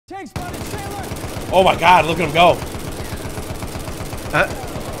Oh my God, look at him go.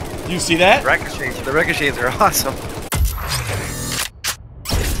 You see that? Ricochets. The ricochets are awesome.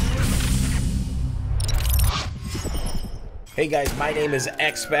 Hey guys, my name is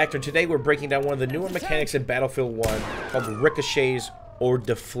X Factor. Today we're breaking down one of the newer mechanics in Battlefield 1 called ricochets or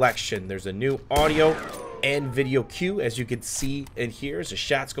deflection. There's a new audio and video cue, as you can see and hear, as the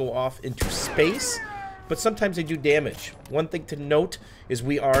shots go off into space, but sometimes they do damage. One thing to note is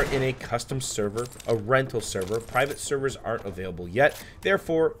we are in a custom server, a rental server. Private servers aren't available yet.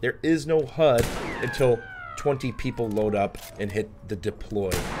 Therefore, there is no HUD until 20 people load up and hit the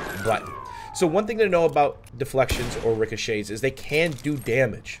deploy button. So one thing to know about deflections or ricochets is they can do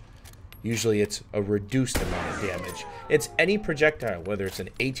damage. Usually it's a reduced amount of damage. It's any projectile, whether it's an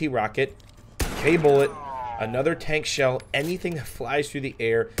AT rocket, K-bullet, another tank shell, anything that flies through the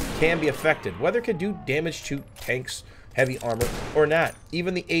air can be affected. Whether it could do damage to tanks, heavy armor, or not.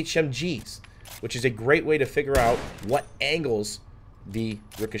 Even the HMGs, which is a great way to figure out what angles the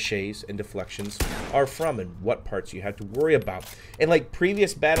ricochets and deflections are from and what parts you have to worry about. And like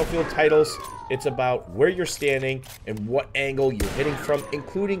previous Battlefield titles, it's about where you're standing and what angle you're hitting from,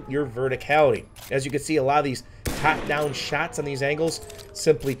 including your verticality. As you can see, a lot of these top-down shots on these angles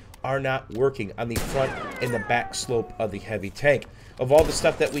simply are not working on the front and the back slope of the heavy tank. Of all the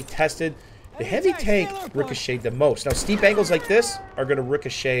stuff that we tested, the heavy tank ricocheted the most. Now, steep angles like this are going to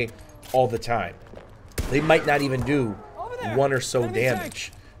ricochet all the time. They might not even do one or so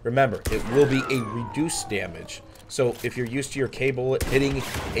damage. Remember, it will be a reduced damage. So if you're used to your K-bullet hitting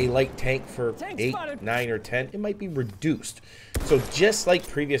a light tank for 8, 9, or 10, it might be reduced. So just like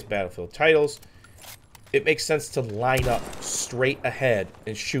previous Battlefield titles, it makes sense to line up straight ahead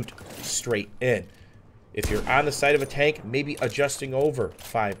and shoot straight in. If you're on the side of a tank, maybe adjusting over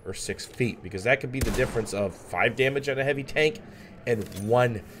 5 or 6 feet, because that could be the difference of 5 damage on a heavy tank and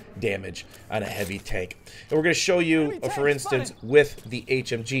 1 damage on a heavy tank. And we're going to show you, for instance, with the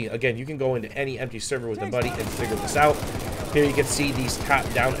HMG. Again, you can go into any empty server with a buddy and figure this out. Here you can see these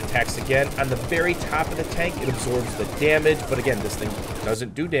top-down attacks again. On the very top of the tank, it absorbs the damage. But again, this thing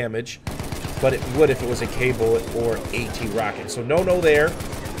doesn't do damage, but it would if it was a K-bullet or AT rocket. So no there.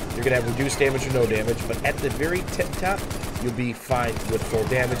 You're going to have reduced damage or no damage. But at the very tip top, you'll be fine with full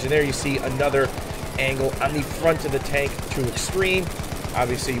damage. And there you see another angle on the front of the tank to extreme.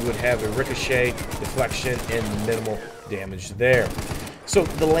 Obviously, you would have a ricochet, deflection, and minimal damage there. So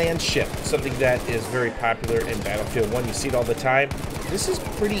the land ship, something that is very popular in Battlefield 1. You see it all the time. This is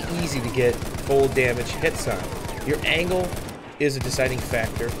pretty easy to get full damage hits on. Your angle is a deciding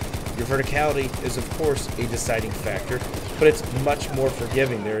factor. Your verticality is, of course, a deciding factor, but it's much more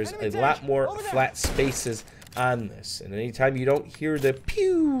forgiving. There is a lot more flat spaces on this. And anytime you don't hear the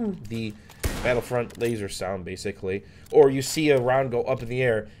pew, the Battlefront laser sound, basically, or you see a round go up in the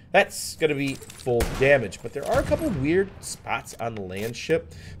air, that's going to be full damage. But there are a couple weird spots on the land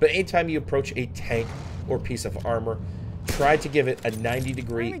ship. But anytime you approach a tank or piece of armor, try to give it a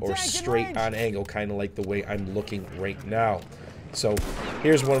 90-degree or straight-on angle, kind of like the way I'm looking right now. So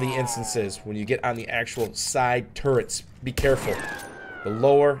here's one of the instances when you get on the actual side turrets. Be careful. The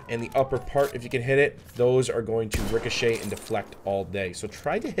lower and the upper part, if you can hit it, those are going to ricochet and deflect all day. So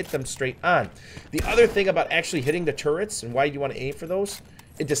try to hit them straight on. The other thing about actually hitting the turrets and why you want to aim for those,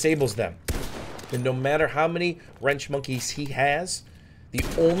 it disables them. And no matter how many wrench monkeys he has, the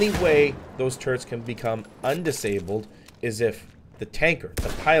only way those turrets can become undisabled is if the tanker, the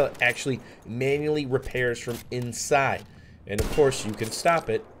pilot, actually manually repairs from inside. And of course, you can stop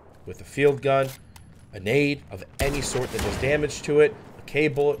it with a field gun, a nade of any sort that does damage to it, a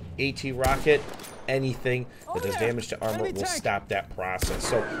K-bullet, AT rocket, anything that does damage to armor will stop that process.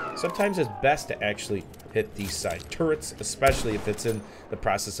 So sometimes it's best to actually hit these side turrets, especially if it's in the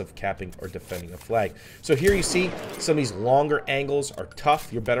process of capping or defending a flag. So here you see some of these longer angles are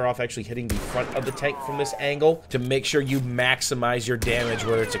tough. You're better off actually hitting the front of the tank from this angle to make sure you maximize your damage,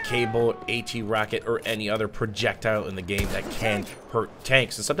 whether it's a K-bullet, AT rocket, or any other projectile in the game that can hurt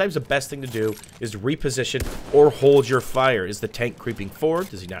tanks. And sometimes the best thing to do is to reposition or hold your fire. Is the tank creeping forward?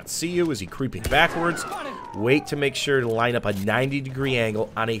 Does he not see you? Is he creeping backwards? Wait to make sure to line up a 90-degree angle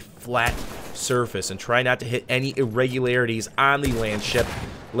on a flat surface and try not to hit any irregularities on the land ship,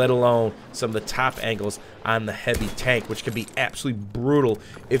 let alone some of the top angles on the heavy tank, which can be absolutely brutal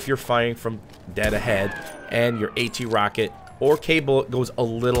if you're firing from dead ahead and your AT rocket or K-bullet goes a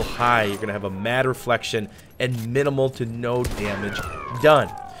little high. You're going to have a mad reflection and minimal to no damage done.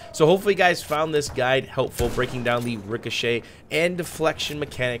 So hopefully you guys found this guide helpful, breaking down the ricochet and deflection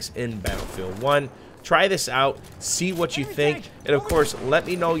mechanics in Battlefield 1. Try this out, see what you think, and of course, let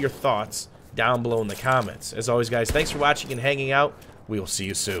me know your thoughts down below in the comments. As always, guys, thanks for watching and hanging out. We will see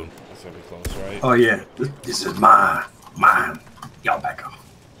you soon. That's gonna be close, right? Oh yeah, this is mine. Y'all back off.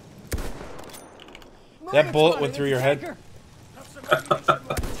 That bullet went through your head?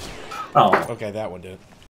 Oh. Okay, that one did.